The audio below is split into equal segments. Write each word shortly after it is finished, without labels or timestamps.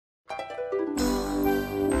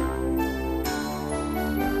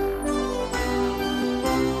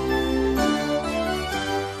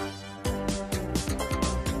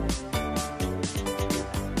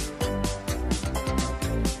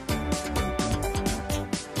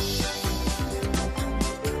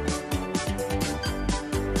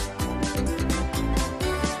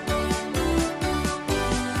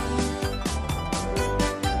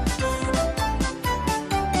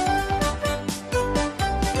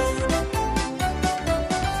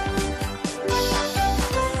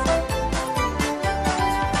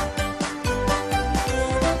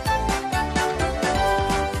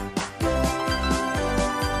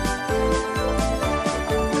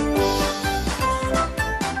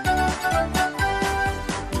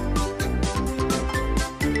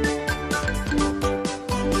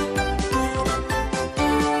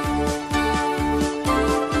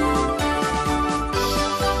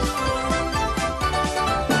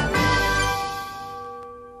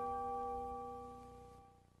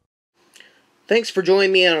Thanks for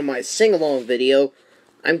joining me on my sing-along video.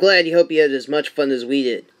 I'm glad you hope you had as much fun as we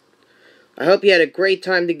did. I hope you had a great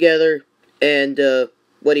time together, and,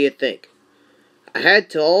 what do you think? I had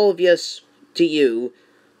to all of us to you,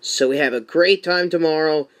 so we have a great time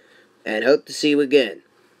tomorrow, and hope to see you again.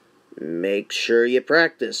 Make sure you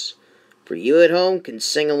practice, for you at home can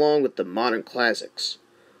sing along with the modern classics.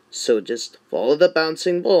 So just follow the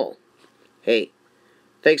bouncing ball. Hey,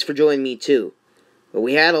 thanks for joining me too. But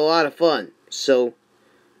we had a lot of fun, so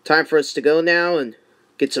time for us to go now and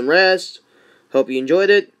get some rest. Hope you enjoyed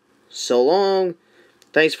it. So long.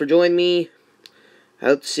 Thanks for joining me. I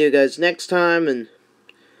hope to see you guys next time, and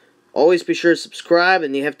always be sure to subscribe,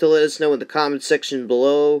 and you have to let us know in the comment section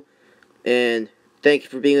below. And thank you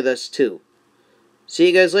for being with us too. See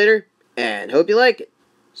you guys later, and hope you like it.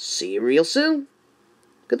 See you real soon.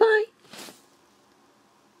 Goodbye.